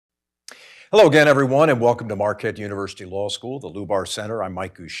Hello again, everyone, and welcome to Marquette University Law School, the Lubar Center. I'm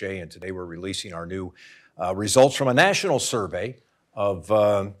Mike Goucher, and today we're releasing our new results from a national survey of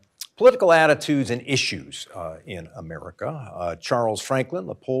political attitudes and issues in America. Charles Franklin,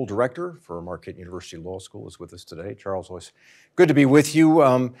 the poll director for Marquette University Law School, is with us today. Charles, always good to be with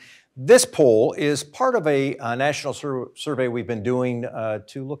you. This poll is part of a national survey we've been doing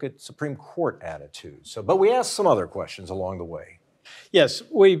to look at Supreme Court attitudes. But we asked some other questions along the way. Yes,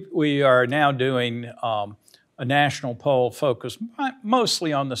 we are now doing a national poll focused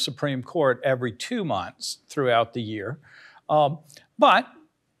mostly on the Supreme Court every 2 months throughout the year. But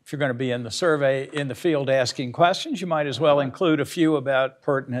if you're going to be in the survey in the field asking questions, you might as well include a few about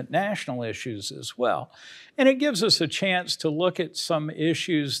pertinent national issues as well. And it gives us a chance to look at some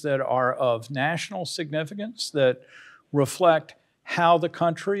issues that are of national significance that reflect how the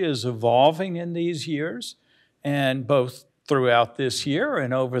country is evolving in these years, and both throughout this year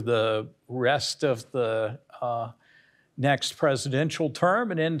and over the rest of the next presidential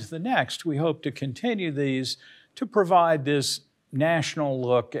term and into the next. We hope to continue these to provide this national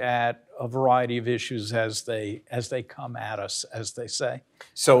look at a variety of issues as they come at us, as they say.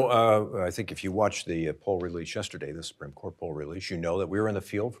 So I think if you watched the poll release yesterday, the Supreme Court poll release, you know that we were in the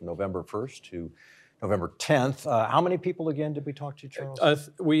field from November 1st to November 10th. How many people again did we talk to, Charles?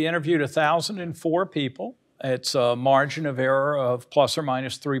 We interviewed 1,004 people. It's a margin of error of plus or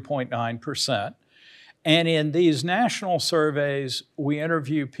minus 3.9%. And in these national surveys, we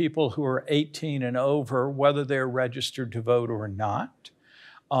interview people who are 18 and over, whether they're registered to vote or not.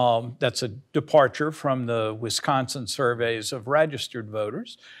 That's a departure from the Wisconsin surveys of registered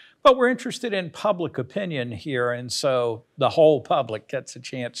voters. But we're interested in public opinion here, and so the whole public gets a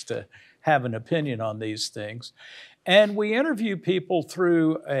chance to have an opinion on these things. And we interview people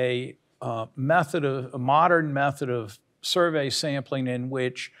through a modern method of survey sampling in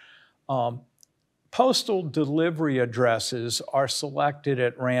which postal delivery addresses are selected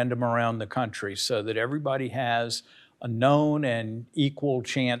at random around the country so that everybody has a known and equal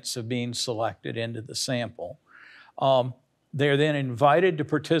chance of being selected into the sample. They're then invited to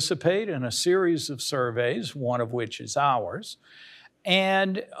participate in a series of surveys, one of which is ours,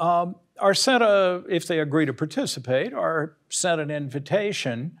 and are sent if they agree to participate, are sent an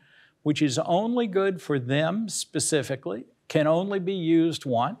invitation which is only good for them specifically, can only be used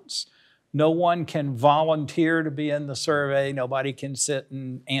once. No one can volunteer to be in the survey. Nobody can sit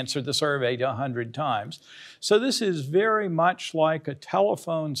and answer the survey 100 times. So this is very much like a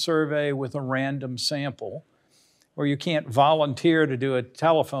telephone survey with a random sample, where you can't volunteer to do a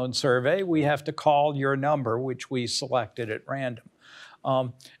telephone survey. We have to call your number, which we selected at random.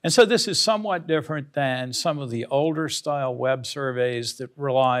 And so this is somewhat different than some of the older style web surveys that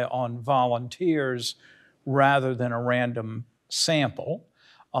rely on volunteers rather than a random sample,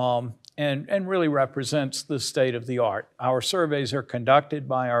 and really represents the state of the art. Our surveys are conducted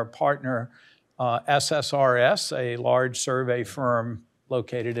by our partner SSRS, a large survey firm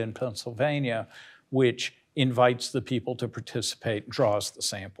located in Pennsylvania, which invites the people to participate and draws the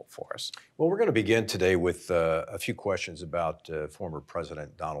sample for us. Well, we're going to begin today with a few questions about former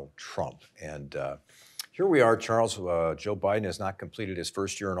President Donald Trump. And here we are, Charles. Joe Biden has not completed his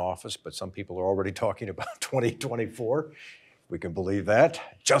first year in office, but some people are already talking about 2024. We can believe that,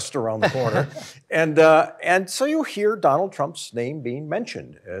 just around the corner. And so you hear Donald Trump's name being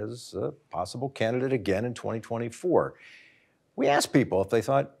mentioned as a possible candidate again in 2024. We asked people if they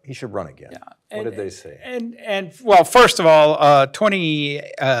thought he should run again. Yeah. What did they say? Well, first of all,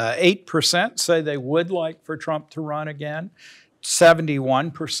 28% say they would like for Trump to run again.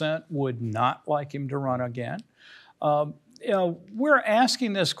 71% would not like him to run again. We're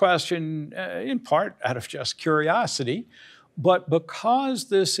asking this question in part out of just curiosity, but because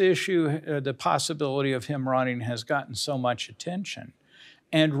this issue, the possibility of him running, has gotten so much attention,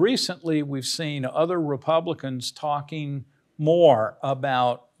 and recently we've seen other Republicans talking more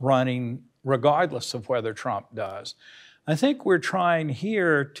about running regardless of whether Trump does. I think we're trying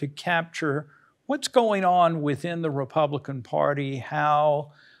here to capture what's going on within the Republican Party,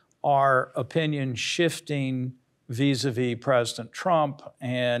 how our opinion shifting vis-a-vis President Trump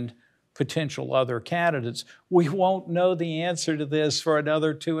and potential other candidates. We won't know the answer to this for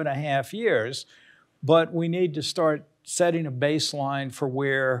another 2.5 years, but we need to start setting a baseline for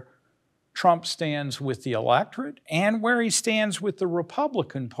where Trump stands with the electorate and where he stands with the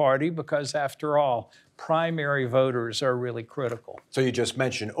Republican Party, because after all, primary voters are really critical. So you just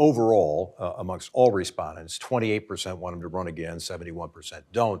mentioned overall, amongst all respondents, 28% want him to run again, 71%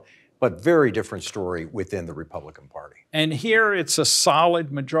 don't, but very different story within the Republican Party. And here it's a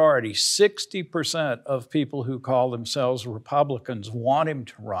solid majority. 60% of people who call themselves Republicans want him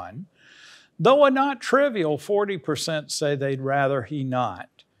to run. though a not trivial 40% say they'd rather he not.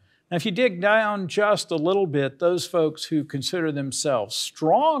 Now, if you dig down just a little bit, those folks who consider themselves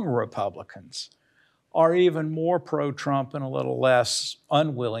strong Republicans are even more pro-Trump and a little less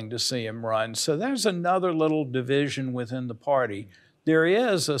unwilling to see him run. So there's another little division within the party. There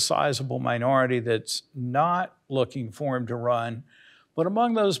is a sizable minority that's not looking for him to run, but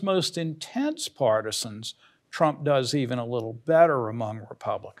among those most intense partisans, Trump does even a little better among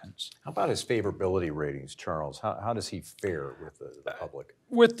Republicans. How about his favorability ratings, Charles? How does he fare with the public?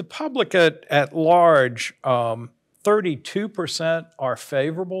 With the public at large, 32% are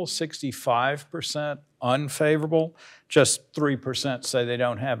favorable, 65% unfavorable. Just 3% say they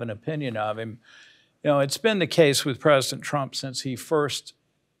don't have an opinion of him. You know, it's been the case with President Trump since he first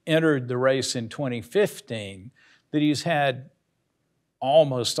entered the race in 2015 that he's had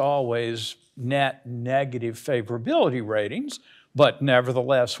almost always net negative favorability ratings, but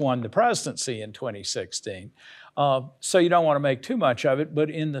nevertheless won the presidency in 2016. So you don't want to make too much of it, but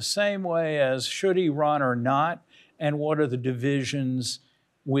in the same way as should he run or not, and what are the divisions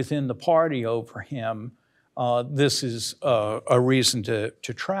within the party over him, this is a reason to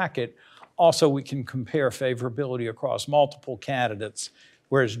track it. Also, we can compare favorability across multiple candidates,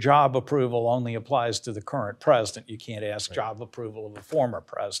 whereas job approval only applies to the current president. You can't ask job approval of a former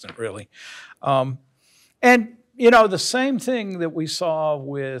president, really. And, you know, the same thing that we saw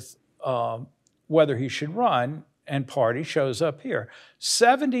with whether he should run and party shows up here.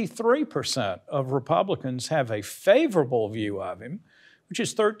 73% of Republicans have a favorable view of him, which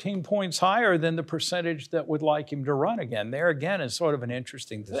is 13 points higher than the percentage that would like him to run again. There again is sort of an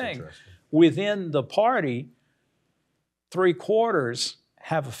interesting thing. Within the party, 3/4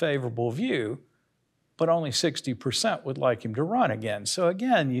 have a favorable view, but only 60% would like him to run again. So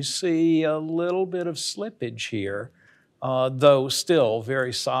again, you see a little bit of slippage here, though still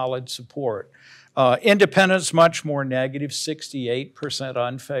very solid support. Independents, much more negative, 68%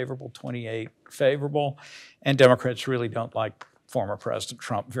 unfavorable, 28 favorable, and Democrats really don't like former President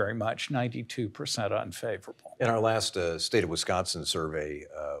Trump very much, 92% unfavorable. In our last State of Wisconsin survey,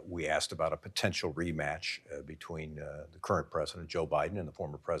 we asked about a potential rematch between the current president, Joe Biden, and the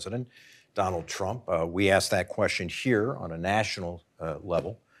former president, Donald Trump. We asked that question here on a national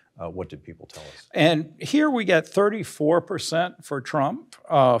level. What did people tell us? And here we get 34% for Trump,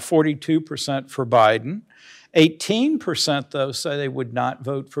 42% for Biden. 18%, though, say they would not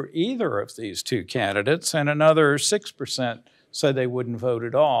vote for either of these two candidates, and another 6% say they wouldn't vote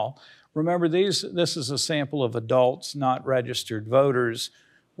at all. Remember, this is a sample of adults, not registered voters.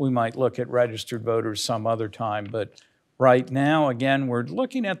 We might look at registered voters some other time, but right now, again, we're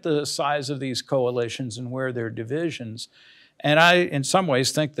looking at the size of these coalitions and where there are divisions. And I, in some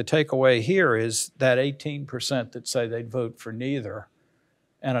ways, think the takeaway here is that 18% that say they'd vote for neither,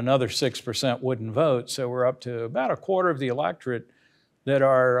 and another 6% wouldn't vote. So we're up to about 1/4 of the electorate that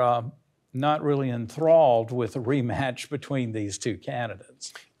are not really enthralled with a rematch between these two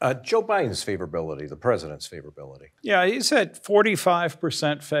candidates. Joe Biden's favorability, the president's favorability. Yeah, he's at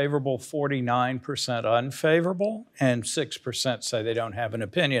 45% favorable, 49% unfavorable, and 6% say they don't have an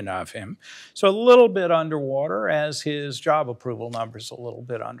opinion of him. So a little bit underwater, as his job approval number's a little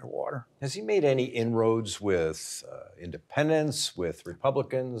bit underwater. Has he made any inroads with independents, with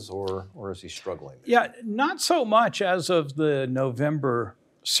Republicans, or is he struggling there? Yeah, not so much as of the November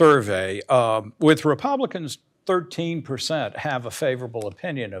survey. With Republicans, 13% have a favorable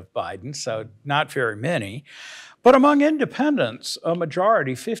opinion of Biden, so not very many. But among independents, a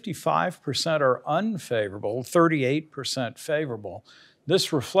majority, 55% are unfavorable, 38% favorable.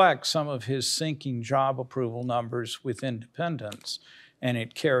 This reflects some of his sinking job approval numbers with independents, and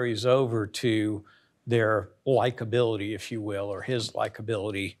it carries over to their likability, if you will, or his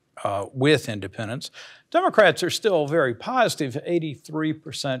likability with independents. Democrats are still very positive,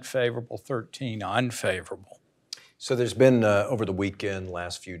 83% favorable, 13% unfavorable. So there's been, over the weekend,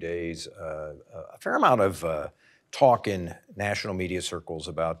 last few days, a fair amount of talk in national media circles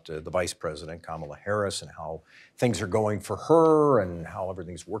about the Vice President, Kamala Harris, and how things are going for her and how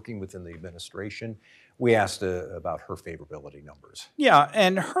everything's working within the administration. We asked about her favorability numbers. Yeah,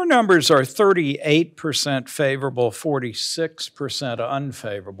 and her numbers are 38% favorable, 46%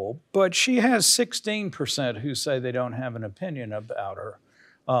 unfavorable, but she has 16% who say they don't have an opinion about her,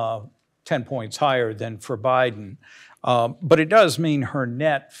 10 points higher than for Biden. But it does mean her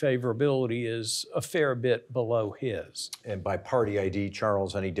net favorability is a fair bit below his. And by party ID,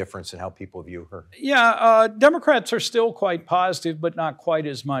 Charles, any difference in how people view her? Yeah, Democrats are still quite positive, but not quite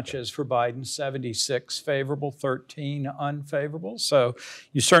as much as for Biden. 76 favorable, 13 unfavorable. So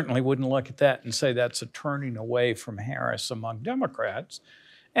you certainly wouldn't look at that and say that's a turning away from Harris among Democrats.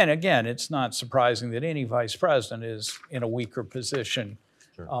 And again, it's not surprising that any vice president is in a weaker position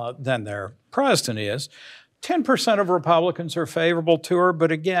than their president is. 10% of Republicans are favorable to her,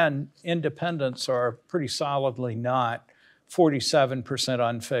 but again, independents are pretty solidly not. 47%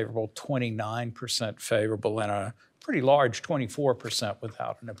 unfavorable, 29% favorable, and a pretty large 24%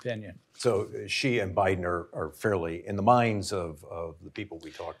 without an opinion. So she and Biden are fairly, in the minds of the people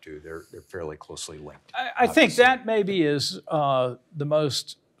we talk to, they're fairly closely linked. I think that maybe is the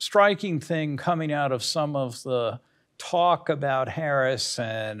most striking thing coming out of some of the talk about Harris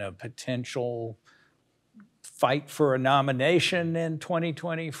and a potential fight for a nomination in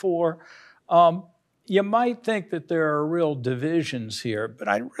 2024. You might think that there are real divisions here, but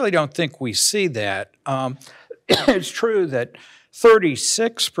I really don't think we see that. It's true that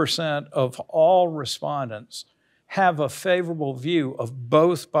 36% of all respondents have a favorable view of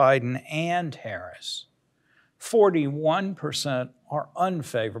both Biden and Harris. 41% are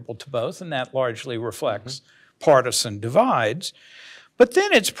unfavorable to both, and that largely reflects partisan divides. But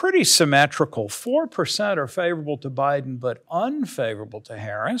then it's pretty symmetrical. 4% are favorable to Biden but unfavorable to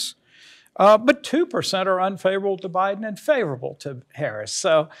Harris. But 2% are unfavorable to Biden and favorable to Harris.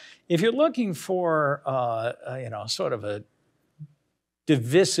 So if you're looking for, sort of a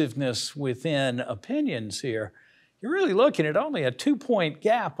divisiveness within opinions here, you're really looking at only a 2-point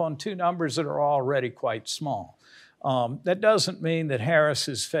gap on two numbers that are already quite small. That doesn't mean that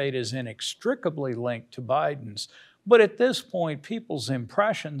Harris's fate is inextricably linked to Biden's, but at this point, people's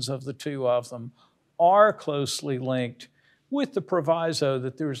impressions of the two of them are closely linked, with the proviso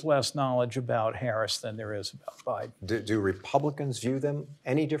that there's less knowledge about Harris than there is about Biden. Do Republicans view them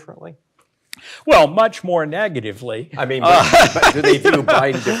any differently? Well, much more negatively. I mean, but do they view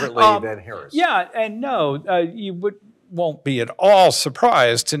Biden differently than Harris? Yeah, and no, you won't be at all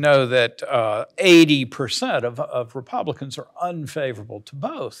surprised to know that 80% of Republicans are unfavorable to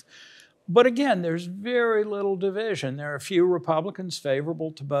both. But again, there's very little division. There are a few Republicans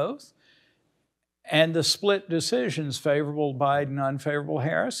favorable to both. And the split decisions, favorable Biden, unfavorable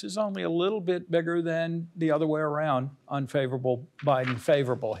Harris, is only a little bit bigger than the other way around, unfavorable Biden,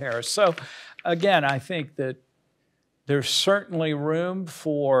 favorable Harris. So again, I think that there's certainly room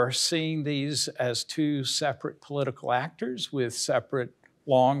for seeing these as two separate political actors with separate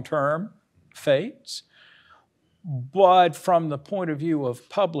long-term fates. But from the point of view of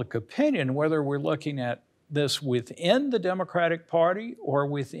public opinion, whether we're looking at this within the Democratic Party or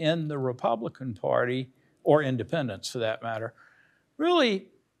within the Republican Party, or independents for that matter, really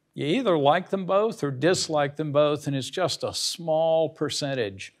you either like them both or dislike them both, and it's just a small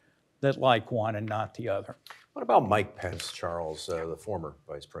percentage that like one and not the other. What about Mike Pence, Charles, the former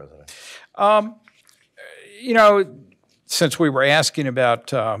vice president? Since we were asking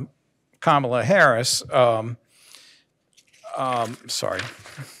about Kamala Harris,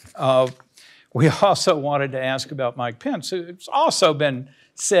 we also wanted to ask about Mike Pence, who's also been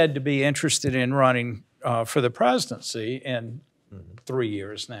said to be interested in running for the presidency in 3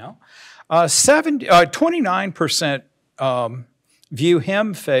 years now. 29% view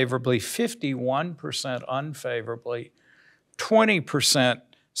him favorably, 51% unfavorably, 20%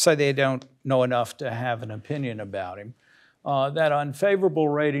 say they don't know enough to have an opinion about him. That unfavorable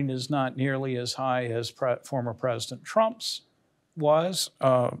rating is not nearly as high as former President Trump's was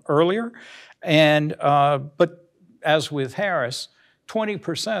earlier. But as with Harris,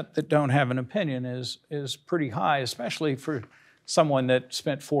 20% that don't have an opinion is pretty high, especially for someone that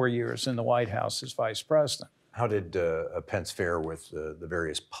spent 4 years in the White House as vice president. How did Pence fare with the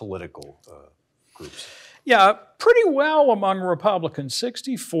various political groups? Yeah, pretty well among Republicans.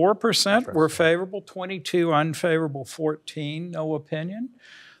 64% were favorable, 22 unfavorable, 14 no opinion.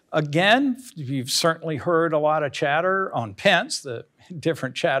 Again, you've certainly heard a lot of chatter on Pence, the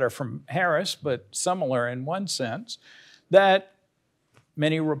different chatter from Harris, but similar in one sense, that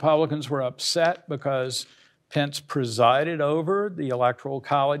many Republicans were upset because Pence presided over the Electoral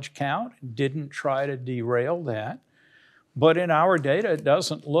College count and didn't try to derail that. But in our data, it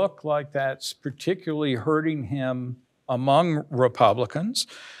doesn't look like that's particularly hurting him among Republicans.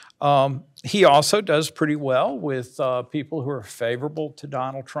 He also does pretty well with people who are favorable to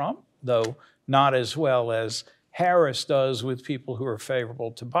Donald Trump, though not as well as Harris does with people who are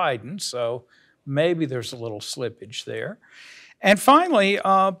favorable to Biden. So maybe there's a little slippage there. And finally,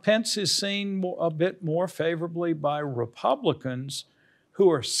 Pence is seen a bit more favorably by Republicans who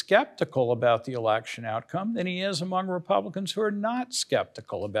are skeptical about the election outcome than he is among Republicans who are not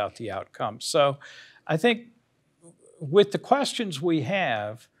skeptical about the outcome. So I think with the questions we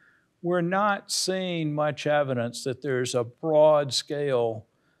have, we're not seeing much evidence that there's a broad scale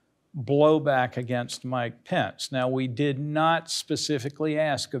blowback against Mike Pence. Now, we did not specifically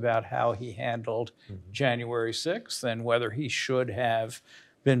ask about how he handled January 6th and whether he should have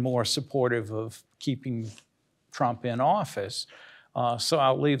been more supportive of keeping Trump in office. So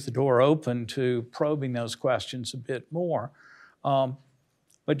I'll leave the door open to probing those questions a bit more.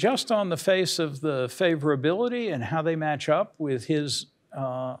 But just on the face of the favorability and how they match up with his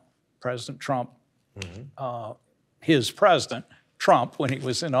President Trump, his President Trump when he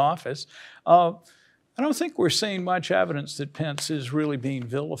was in office, I don't think we're seeing much evidence that Pence is really being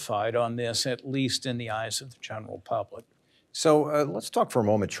vilified on this, at least in the eyes of the general public. So let's talk for a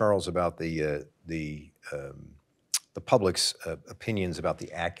moment, Charles, about the public's opinions about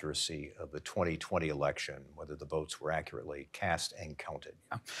the accuracy of the 2020 election, whether the votes were accurately cast and counted.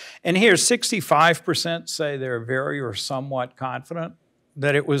 And here, 65% say they're very or somewhat confident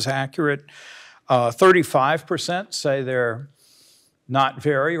that it was accurate. 35% say they're not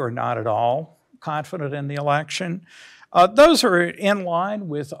very or not at all confident in the election. Those are in line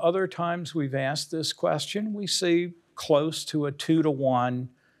with other times we've asked this question. We see close to a 2-to-1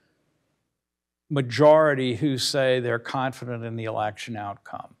 majority who say they're confident in the election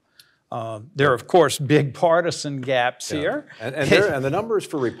outcome. There are, of course, big partisan gaps here. And the numbers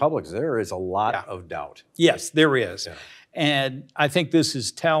for Republicans, there is a lot of doubt. Yes, there is. Yeah. And I think this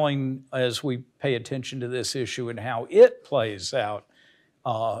is telling as we pay attention to this issue and how it plays out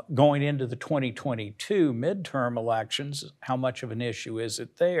going into the 2022 midterm elections, how much of an issue is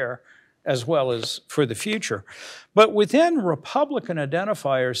it there, as well as for the future. But within Republican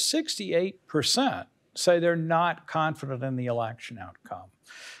identifiers, 68% say they're not confident in the election outcome.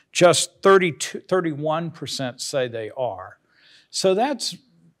 Just 31% say they are. So that's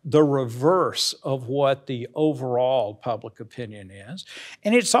the reverse of what the overall public opinion is.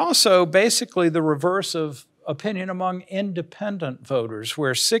 And it's also basically the reverse of opinion among independent voters,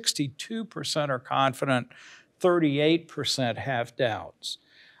 where 62% are confident, 38% have doubts.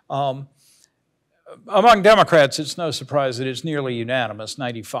 Among Democrats, it's no surprise that it's nearly unanimous.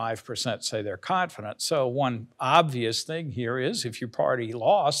 95% say they're confident. So one obvious thing here is if your party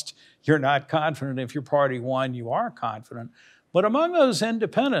lost, you're not confident. If your party won, you are confident. But among those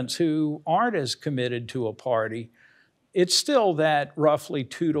independents who aren't as committed to a party, it's still that roughly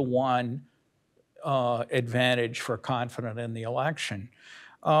 2-to-1 advantage for confident in the election.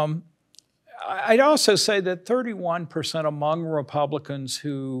 I'd also say that 31% among Republicans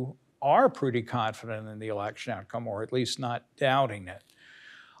who are pretty confident in the election outcome, or at least not doubting it,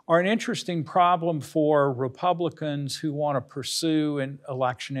 are an interesting problem for Republicans who want to pursue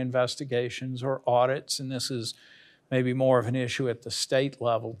election investigations or audits, and this is maybe more of an issue at the state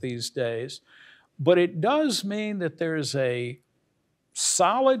level these days. But it does mean that there's a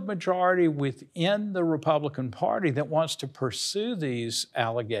solid majority within the Republican Party that wants to pursue these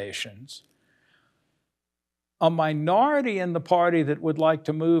allegations, a minority in the party that would like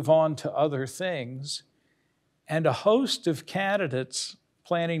to move on to other things, and a host of candidates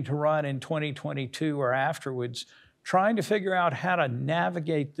planning to run in 2022 or afterwards, trying to figure out how to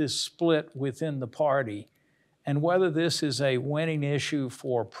navigate this split within the party and whether this is a winning issue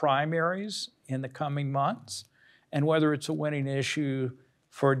for primaries in the coming months and whether it's a winning issue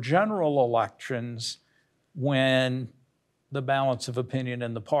for general elections when the balance of opinion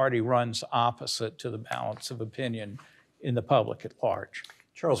in the party runs opposite to the balance of opinion in the public at large.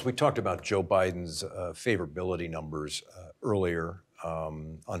 Charles, we talked about Joe Biden's favorability numbers earlier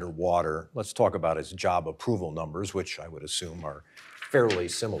underwater. Let's talk about his job approval numbers, which I would assume are fairly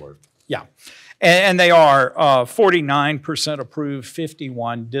similar. Yeah, and they are 49% approve,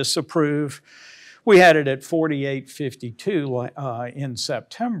 51 disapprove. We had it at 48-52 in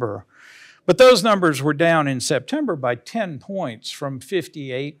September. But those numbers were down in September by 10 points from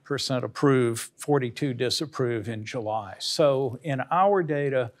 58% approve, 42 disapprove in July. So in our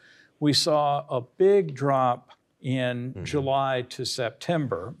data, we saw a big drop in July to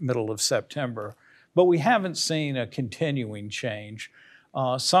September, middle of September, but we haven't seen a continuing change.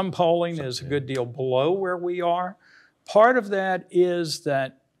 Some polling is a good deal below where we are. Part of that is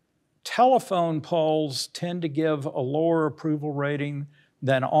that telephone polls tend to give a lower approval rating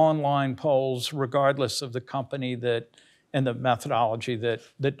than online polls, regardless of the company and the methodology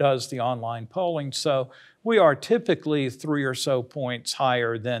that does the online polling. So we are typically 3 or so points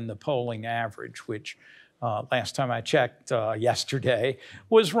higher than the polling average, which last time I checked yesterday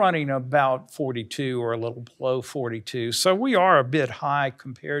was running about 42 or a little below 42. So we are a bit high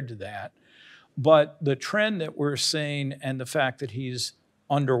compared to that. But the trend that we're seeing and the fact that he's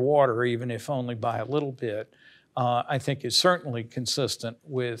underwater, even if only by a little bit, I think is certainly consistent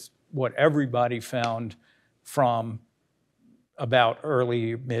with what everybody found from about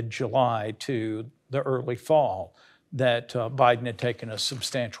early mid-July to the early fall that Biden had taken a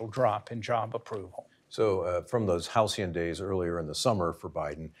substantial drop in job approval. So from those halcyon days earlier in the summer for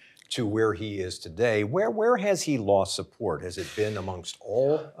Biden to where he is today, where has he lost support? Has it been amongst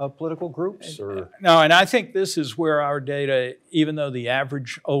all political groups? Or? No, and I think this is where our data, even though the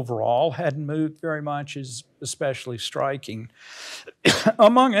average overall hadn't moved very much, is especially striking.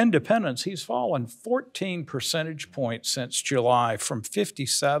 Among independents, he's fallen 14 percentage points since July, from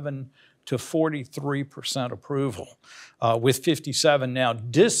 57 to 43% approval, with 57 now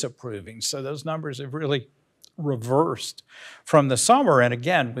disapproving. So those numbers have really reversed from the summer. And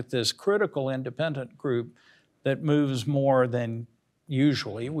again, with this critical independent group that moves more than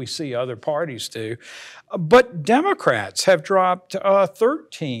usually we see other parties do. But Democrats have dropped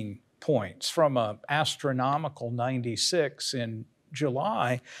 13 points from an astronomical 96 in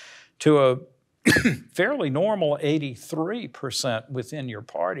July to a fairly normal 83% within your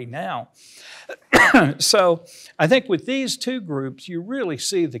party now. So I think with these two groups, you really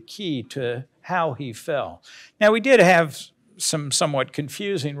see the key to how he fell. Now, we did have some somewhat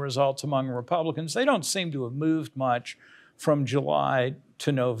confusing results among Republicans. They don't seem to have moved much from July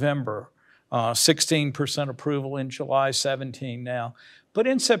to November. 16% approval in July, 17 now. But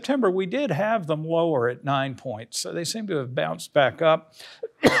in September, we did have them lower at 9 points. So they seem to have bounced back up.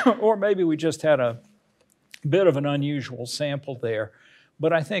 Or maybe we just had a bit of an unusual sample there.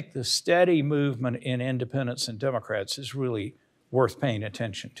 But I think the steady movement in independents and Democrats is really worth paying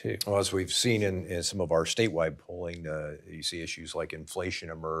attention to. Well, as we've seen in some of our statewide polling, you see issues like inflation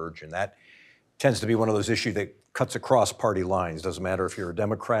emerge, and that tends to be one of those issues that cuts across party lines. Doesn't matter if you're a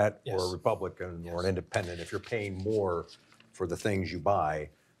Democrat or a Republican or an independent. If you're paying more for the things you buy,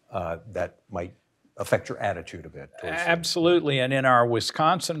 that might affect your attitude a bit. Absolutely. And in our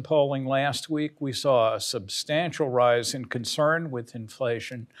Wisconsin polling last week, we saw a substantial rise in concern with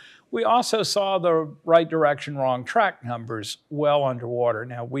inflation. We also saw the right direction, wrong track numbers well underwater.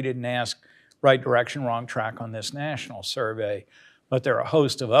 Now, we didn't ask right direction, wrong track on this national survey, but there are a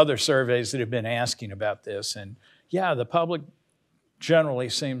host of other surveys that have been asking about this. And yeah, the public generally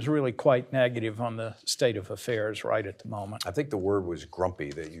seems really quite negative on the state of affairs right at the moment. I think the word was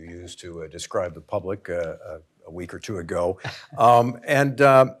grumpy that you used to describe the public a week or two ago.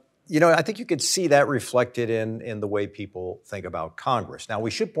 You know, I think you could see that reflected in the way people think about Congress. Now,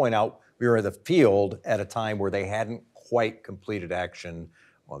 we should point out we were in the field at a time where they hadn't quite completed action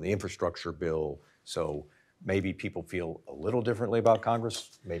on the infrastructure bill. So maybe people feel a little differently about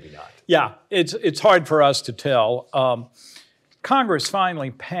Congress, maybe not. Yeah, it's hard for us to tell. Congress finally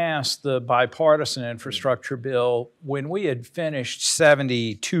passed the bipartisan infrastructure bill when we had finished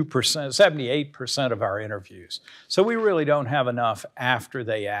 78% of our interviews. So we really don't have enough after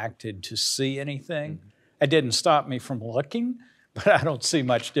they acted to see anything. It didn't stop me from looking, but I don't see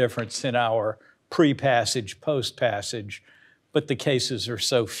much difference in our pre-passage, post-passage. But the cases are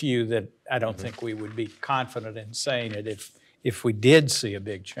so few that I don't think we would be confident in saying it if we did see a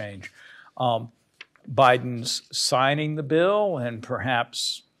big change. Biden's signing the bill and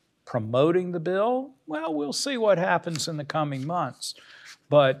perhaps promoting the bill, well, we'll see what happens in the coming months.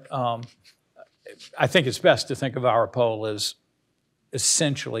 But I think it's best to think of our poll as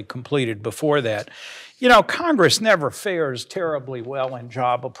essentially completed before that. You know, Congress never fares terribly well in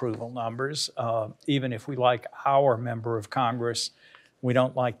job approval numbers. Even if we like our member of Congress, we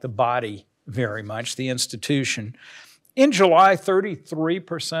don't like the body very much, the institution. In July,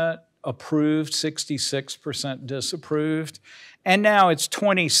 33% approved, 66% disapproved, and now it's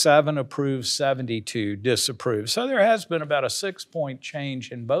 27 approved, 72 disapproved. So there has been about a 6-point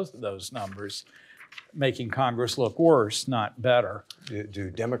change in both of those numbers, making Congress look worse, not better.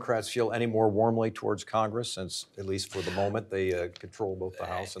 Do Democrats feel any more warmly towards Congress since, at least for the moment, they control both the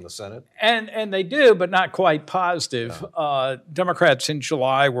House and the Senate? And they do, but not quite positive. No. Democrats in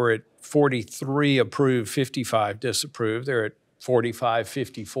July were at 43 approved, 55 disapproved. They're at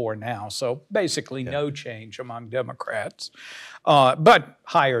 45-54 now, so basically no change among Democrats, but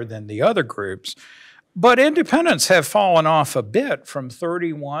higher than the other groups. But independents have fallen off a bit from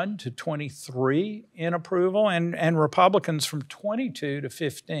 31 to 23 in approval, and Republicans from 22 to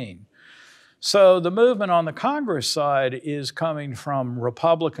 15. So the movement on the Congress side is coming from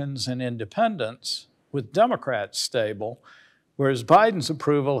Republicans and independents, with Democrats stable, whereas Biden's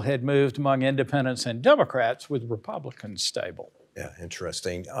approval had moved among independents and Democrats with Republicans stable. Yeah,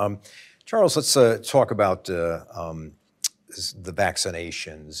 interesting. Charles, let's talk about the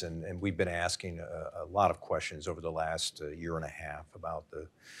vaccinations. And we've been asking a lot of questions over the last year and a half about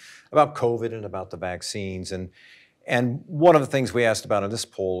COVID and about the vaccines. And one of the things we asked about in this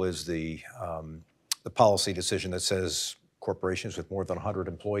poll is the policy decision that says corporations with more than 100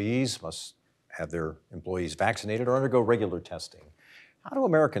 employees must have their employees vaccinated or undergo regular testing. How do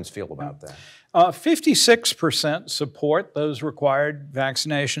Americans feel about that? 56% support those required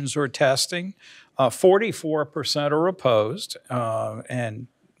vaccinations or testing. 44% are opposed, and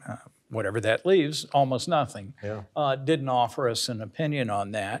whatever that leaves, almost nothing. Didn't offer us an opinion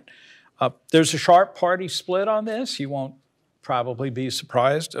on that. There's a sharp party split on this. You won't probably be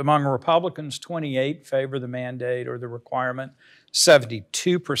surprised. Among Republicans, 28 favor the mandate or the requirement.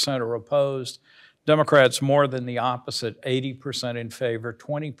 72% are opposed. Democrats more than the opposite, 80% in favor,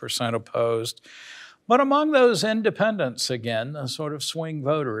 20% opposed. But among those independents, again, the sort of swing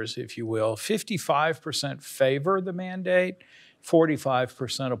voters, if you will, 55% favor the mandate,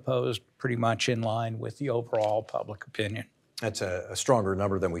 45% opposed, pretty much in line with the overall public opinion. That's a stronger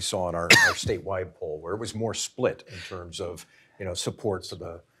number than we saw in our statewide poll, where it was more split in terms of support for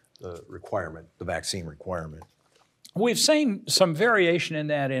the requirement, the vaccine requirement. We've seen some variation in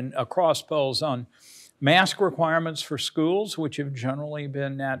that across polls on mask requirements for schools, which have generally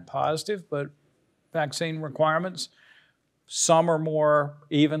been net positive, but vaccine requirements, some are more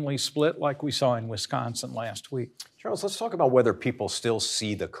evenly split, like we saw in Wisconsin last week. Charles, let's talk about whether people still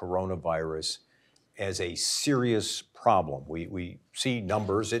see the coronavirus as a serious problem. We see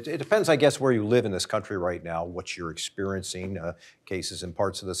numbers. It depends, I guess, where you live in this country right now, what you're experiencing. Cases in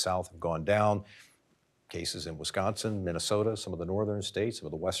parts of the South have gone down. Cases in Wisconsin, Minnesota, some of the northern states, some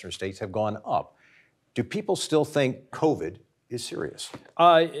of the western states have gone up. Do people still think COVID is serious?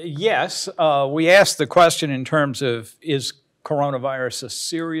 Yes. We asked the question in terms of, is coronavirus a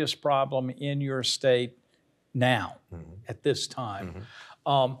serious problem in your state now, at this time?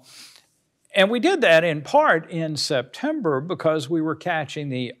 And we did that in part in September because we were catching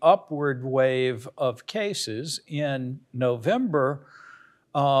the upward wave of cases. In November,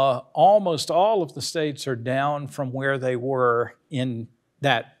 almost all of the states are down from where they were in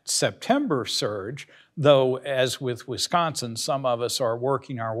that September surge, though, as with Wisconsin, some of us are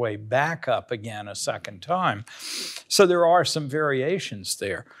working our way back up again a second time. So there are some variations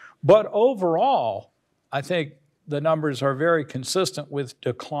there. But overall, I think the numbers are very consistent with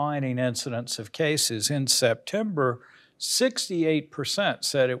declining incidence of cases. In September, 68%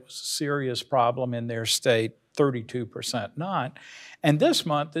 said it was a serious problem in their state, 32% not. And this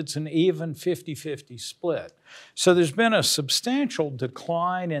month, it's an even 50-50 split. So there's been a substantial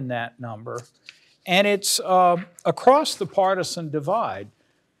decline in that number. And it's across the partisan divide.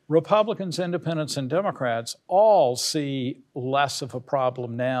 Republicans, independents, and Democrats all see less of a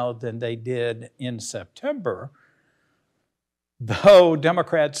problem now than they did in September, though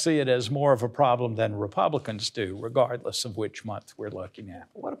Democrats see it as more of a problem than Republicans do, regardless of which month we're looking at.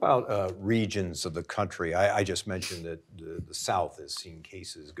 What about regions of the country? I just mentioned that the South has seen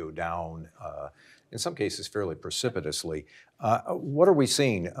cases go down, in some cases fairly precipitously. What are we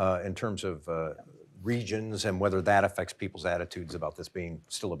seeing in terms of regions and whether that affects people's attitudes about this being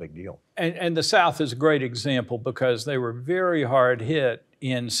still a big deal? And the South is a great example because they were very hard hit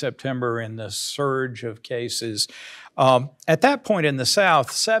in September in the surge of cases. At that point in the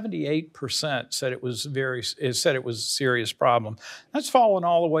South, 78% said it was a serious problem. That's fallen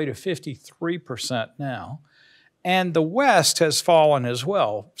all the way to 53% now. And the West has fallen as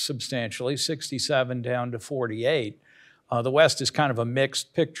well substantially, 67 down to 48. The West is kind of a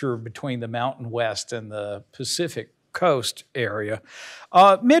mixed picture between the Mountain West and the Pacific Coast area.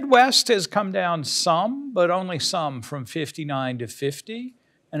 Midwest has come down some, but only some, from 59 to 50.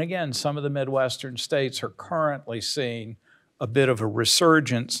 And again, some of the Midwestern states are currently seeing a bit of a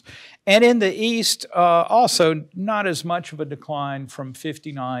resurgence. And in the East, also not as much of a decline, from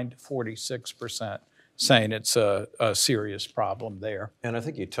 59 to 46%. Saying it's a serious problem there. And I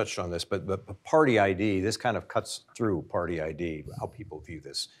think you touched on this, but party ID, this kind of cuts through party ID, how people view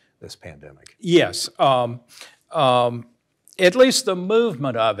this pandemic. Yes, at least the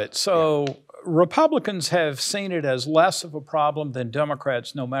movement of it. So Republicans have seen it as less of a problem than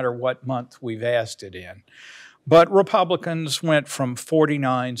Democrats, no matter what month we've asked it in. But Republicans went from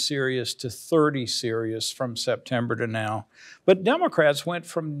 49 serious to 30 serious from September to now. But Democrats went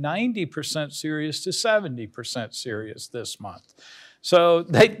from 90% serious to 70% serious this month. So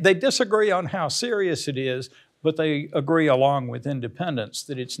they disagree on how serious it is, but they agree along with independents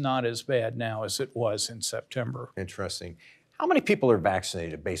that it's not as bad now as it was in September. Interesting. How many people are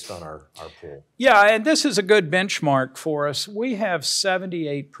vaccinated based on our poll? Yeah, and this is a good benchmark for us. We have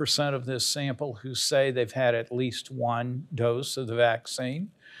 78% of this sample who say they've had at least one dose of the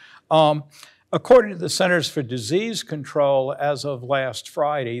vaccine. According to the Centers for Disease Control, as of last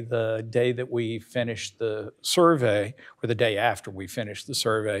Friday, the day that we finished the survey, or the day after we finished the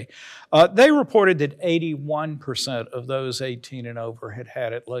survey, they reported that 81% of those 18 and over had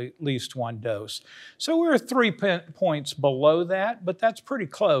had at least one dose. So we're 3 points below that, but that's pretty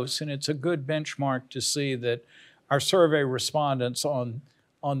close, and it's a good benchmark to see that our survey respondents on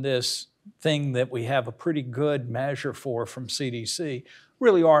this thing that we have a pretty good measure for from CDC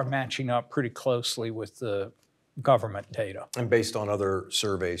really are matching up pretty closely with the government data. And based on other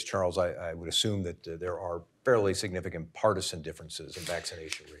surveys, Charles, I would assume that there are fairly significant partisan differences in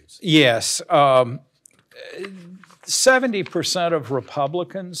vaccination rates. Yes. 70% of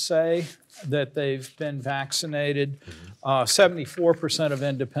Republicans say that they've been vaccinated, 74% of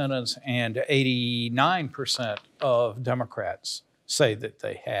independents, and 89% of Democrats say that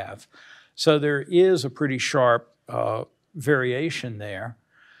they have. So there is a pretty sharp variation there.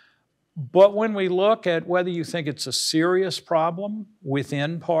 But when we look at whether you think it's a serious problem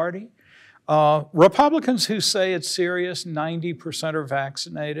within party, Republicans who say it's serious, 90% are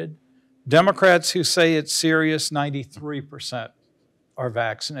vaccinated. Democrats who say it's serious, 93% are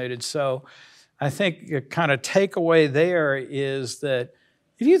vaccinated. So I think a kind of takeaway there is that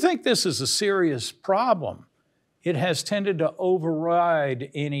if you think this is a serious problem, it has tended to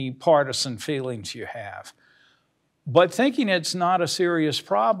override any partisan feelings you have. But thinking it's not a serious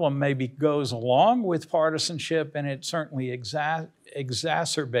problem maybe goes along with partisanship, and it certainly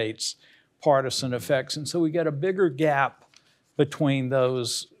exacerbates partisan effects. And so we get a bigger gap between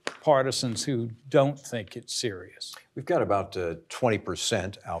those partisans who don't think it's serious. We've got about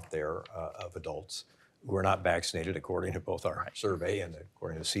 20% out there of adults who are not vaccinated, according to both our survey and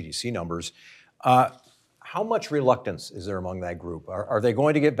according to CDC numbers. How much reluctance is there among that group? Are they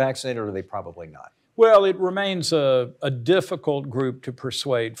going to get vaccinated, or are they probably not? Well, it remains a difficult group to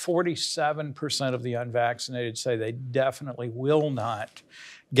persuade. 47% of the unvaccinated say they definitely will not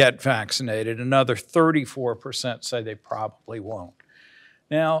get vaccinated. Another 34% say they probably won't.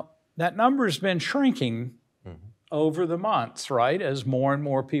 Now, that number's been shrinking over the months, right? As more and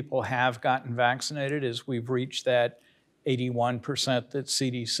more people have gotten vaccinated, as we've reached that 81% that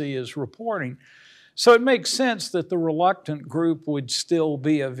CDC is reporting. So it makes sense that the reluctant group would still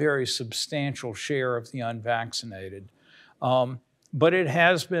be a very substantial share of the unvaccinated. But it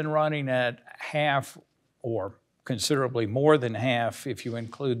has been running at half, or considerably more than half if you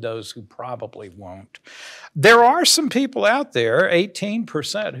include those who probably won't. There are some people out there,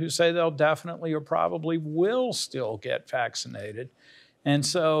 18%, who say they'll definitely or probably will still get vaccinated. And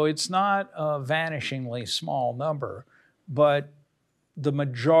so it's not a vanishingly small number, but the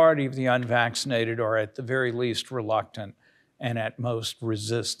majority of the unvaccinated are at the very least reluctant and at most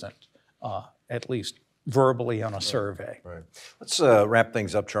resistant, at least verbally on a survey. Right. Let's wrap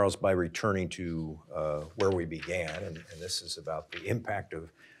things up, Charles, by returning to where we began, and this is about the impact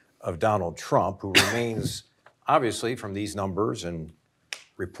of Donald Trump, who remains, obviously, from these numbers and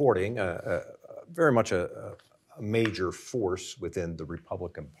reporting, very much a major force within the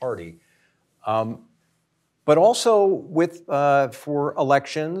Republican Party. But also with for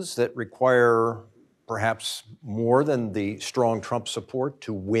elections that require perhaps more than the strong Trump support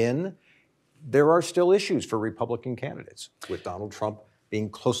to win, there are still issues for Republican candidates, with Donald Trump being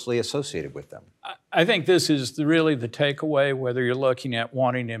closely associated with them. I think this is really the takeaway, whether you're looking at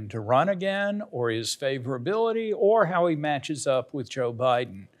wanting him to run again, or his favorability, or how he matches up with Joe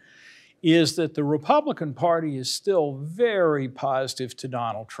Biden, is that the Republican Party is still very positive to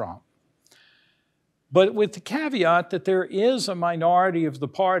Donald Trump. But with the caveat that there is a minority of the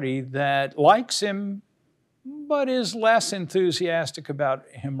party that likes him, but is less enthusiastic about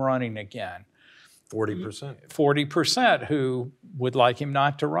him running again. 40%. 40% who would like him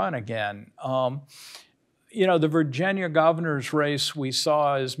not to run again. You know, the Virginia governor's race we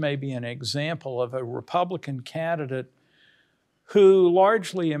saw is maybe an example of a Republican candidate who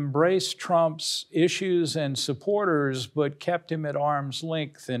largely embraced Trump's issues and supporters, but kept him at arm's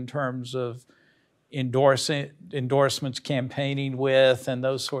length in terms of endorsements, campaigning with, and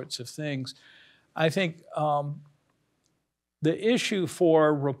those sorts of things. I think the issue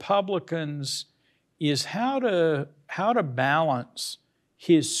for Republicans is how to balance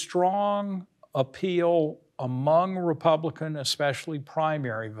his strong appeal among Republican, especially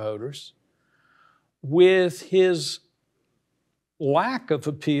primary voters, with his lack of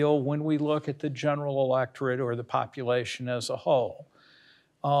appeal when we look at the general electorate or the population as a whole.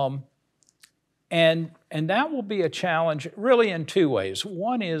 And that will be a challenge really in two ways.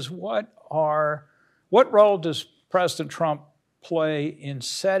 One is what role does President Trump play in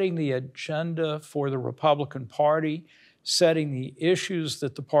setting the agenda for the Republican Party setting the issues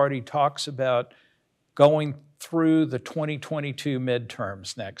that the party talks about going through the 2022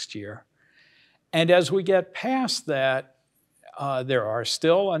 midterms next year. And as we get past that, there are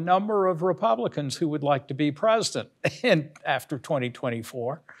still a number of Republicans who would like to be president after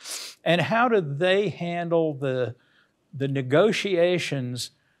 2024. And how do they handle the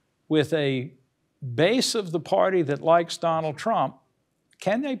negotiations with a base of the party that likes Donald Trump?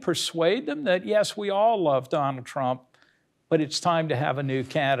 Can they persuade them that, yes, we all love Donald Trump, but it's time to have a new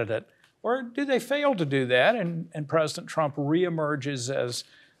candidate? Or do they fail to do that and President Trump reemerges as,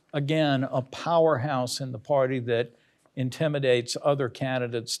 again, a powerhouse in the party that intimidates other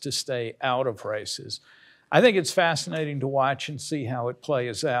candidates to stay out of races? I think it's fascinating to watch and see how it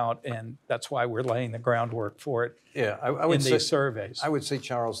plays out, and that's why we're laying the groundwork for it I would in say, these surveys. I would say,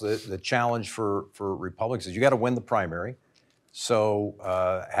 Charles, the challenge for Republicans is you got to win the primary. So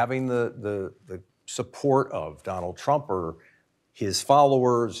having the support of Donald Trump or his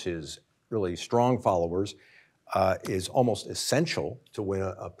followers, his really strong followers, is almost essential to win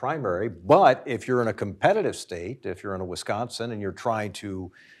a primary. But if you're in a competitive state, if you're in a Wisconsin and you're trying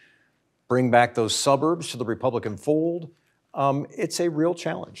to bring back those suburbs to the Republican fold, it's a real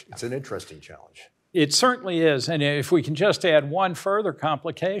challenge. It's an interesting challenge. It certainly is. And if we can just add one further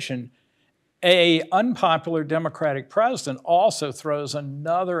complication, an unpopular Democratic president also throws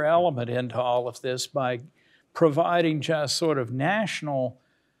another element into all of this by providing just sort of national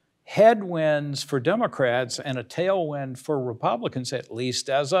headwinds for Democrats and a tailwind for Republicans, at least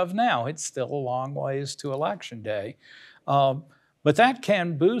as of now. It's still a long ways to Election Day. But that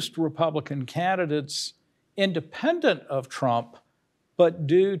can boost Republican candidates independent of Trump, but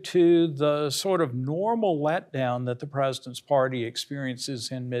due to the sort of normal letdown that the president's party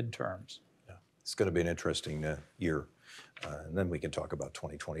experiences in midterms. Yeah, it's going to be an interesting year. And then we can talk about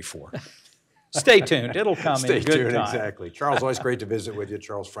 2024. Stay tuned. It'll come Stay in good tuned, time. exactly. Charles, always great to visit with you.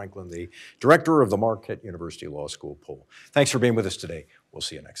 Charles Franklin, the director of the Marquette University Law School poll. Thanks for being with us today. We'll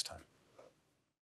see you next time.